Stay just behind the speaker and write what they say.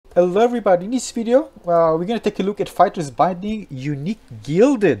Hello everybody, in this video we're going to take a look at Fighter's Binding Unique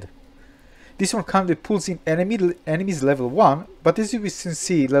Gilded. This one kind of pulls in enemies level 1, but as you can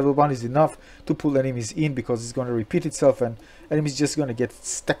see, level 1 is enough to pull enemies in because it's going to repeat itself and enemies just going to get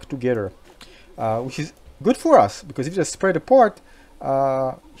stuck together. Which is good for us, because if they spread apart,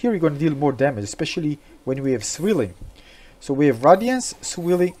 here we're going to deal more damage, especially when we have Swirling. So we have Radiance,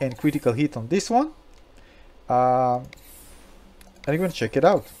 Swirling and critical hit on this one. And I'm going to check it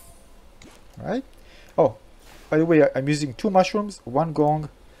out. Right? Oh, by the way, I'm using 2 mushrooms, 1 gong,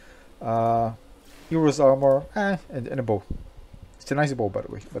 hero's armor, and a bow. It's a nice bow, by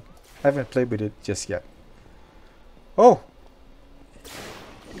the way, but I haven't played with it just yet. Oh!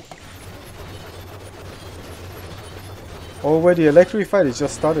 Already electrified, it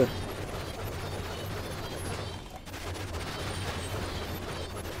just started.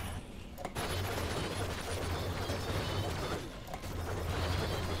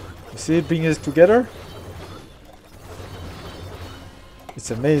 See it bring us together?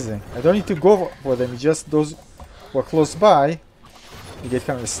 It's amazing. I don't need to go for them, it's just those who are close by, they get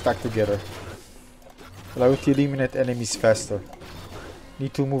kind of stuck together. Allow it to eliminate enemies faster.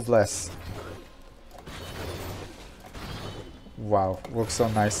 Need to move less. Wow, works so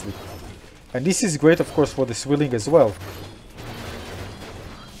nicely. And this is great, of course, for the Swirling as well.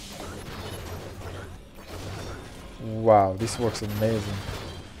 Wow, this works amazing.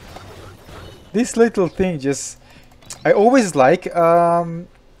 This little thing just... I always like a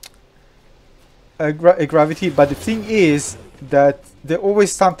gravity, but the thing is that there's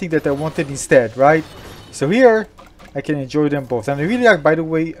always something that I wanted instead, right? So here, I can enjoy them both. And I really like, by the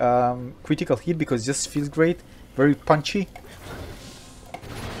way, critical hit because it just feels great. Very punchy.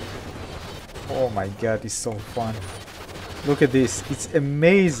 Oh my god, it's so fun. Look at this. It's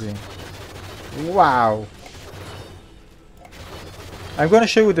amazing. Wow. I'm gonna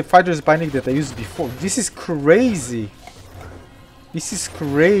show you the Fighter's Binding that I used before. This is crazy. This is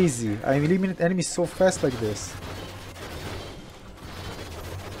crazy. I eliminate enemies so fast like this.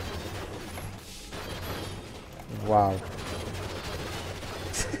 Wow.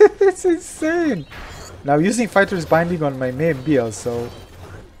 It's insane. Now using Fighter's Binding on my main build, so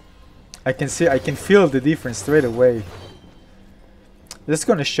I can feel the difference straight away. Just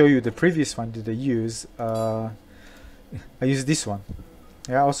gonna show you the previous one that I use. I use this one.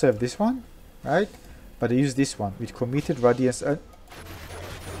 Yeah, I also have this one, right? But I use this one with committed Radiance.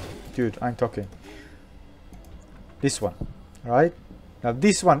 Dude, I'm talking. This one, right? Now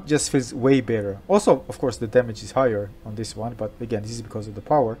this one just feels way better. Also, of course, the damage is higher on this one, but again, this is because of the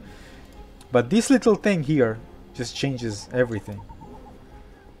power. But this little thing here just changes everything.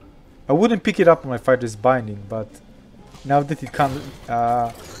 I wouldn't pick it up on my Fighter's Binding, but now that it comes,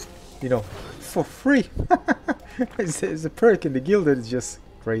 you know, for free. It's a perk in the Gilded, it's just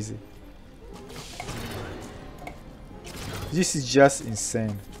crazy. This is just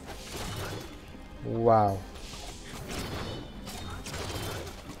insane. Wow.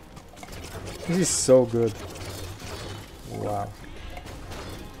 This is so good. Wow.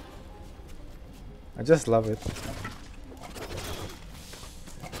 I just love it.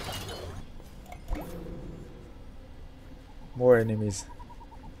 More enemies.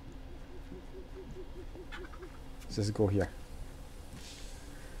 Just go here.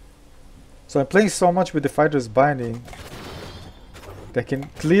 So I'm playing so much with the Fighter's Binding that I can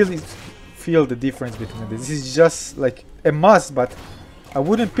clearly feel the difference between them. This is just like a must, but I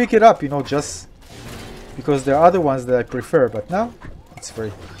wouldn't pick it up, you know, just because there are other ones that I prefer, but now it's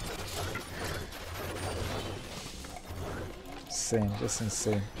free. Insane, just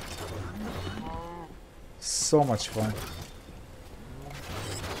insane. So much fun.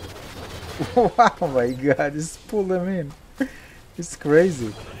 Wow, my god, just pull them in. It's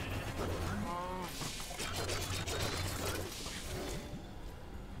crazy.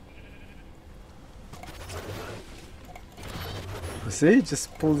 You see?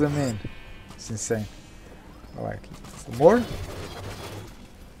 Just pull them in. It's insane. Alright, some more.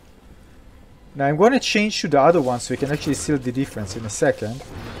 Now I'm going to change to the other one so you can actually see the difference in a second.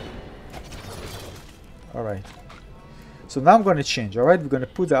 Alright. So now I'm going to change, alright? We're going to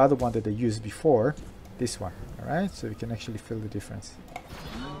put the other one that I used before, this one, alright? So we can actually feel the difference.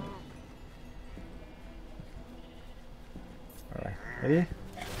 Alright, ready?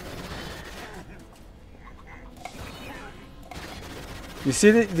 You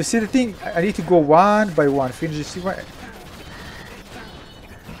see the thing? I need to go one by one, finish. You see what?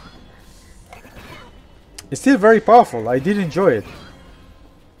 It's still very powerful, I did enjoy it.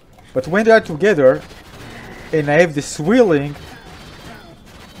 But when they are together, and I have the Swirling,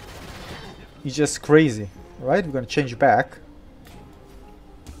 it's just crazy. Right, we're gonna change back.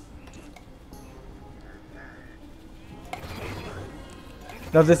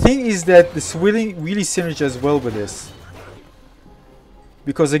 Now the thing is that the Swirling really synergizes well with this.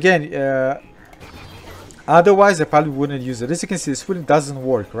 Because again, otherwise I probably wouldn't use it. As you can see, the Swirling doesn't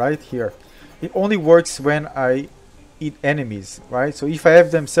work right here. It only works when I eat enemies, right? So if I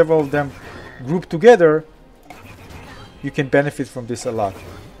have them, several of them grouped together, you can benefit from this a lot.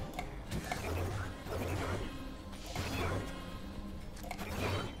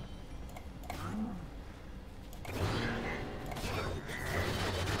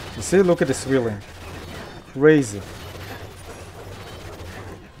 You see, look at the Swirling. Crazy.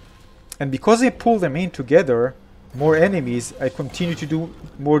 And because I pull them in together, more enemies, I continue to do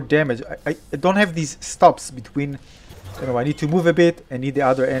more damage. I don't have these stops between, you know, I need to move a bit and need the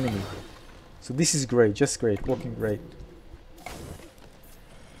other enemy. So this is great, just great, working great.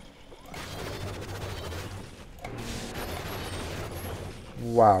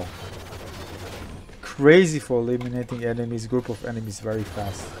 Wow. Crazy for eliminating enemies, group of enemies very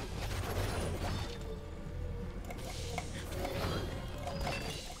fast.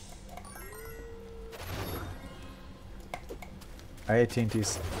 I think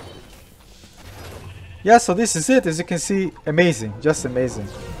this. Yeah, so this is it. As you can see, amazing, just amazing.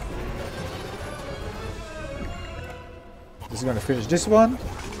 Just gonna finish this one.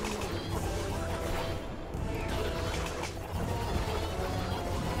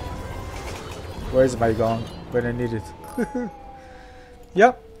 Where is my gong when I need it?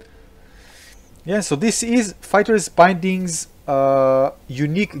 Yeah. Yeah, so this is Fighters Bindings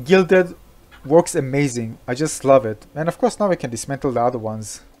unique Gilded. Works amazing. I just love it. And of course now I can dismantle the other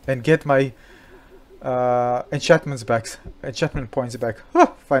ones and get my enchantments back, enchantment points back.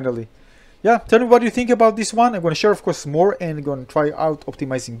 Finally. Yeah, tell me what you think about this one. I'm going to share of course more and going to try out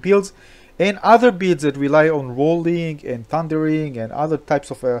optimizing builds and other builds that rely on rolling and thundering and other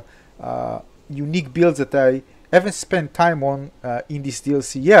types of unique builds that I haven't spent time on in this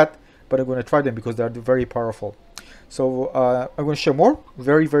DLC yet, but I'm going to try them because they're very powerful. So I'm going to share more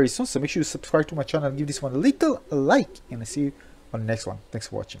very soon, so make sure you subscribe to my channel and give this one a little like, and I'll see you on the next one. Thanks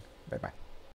for watching. Bye bye.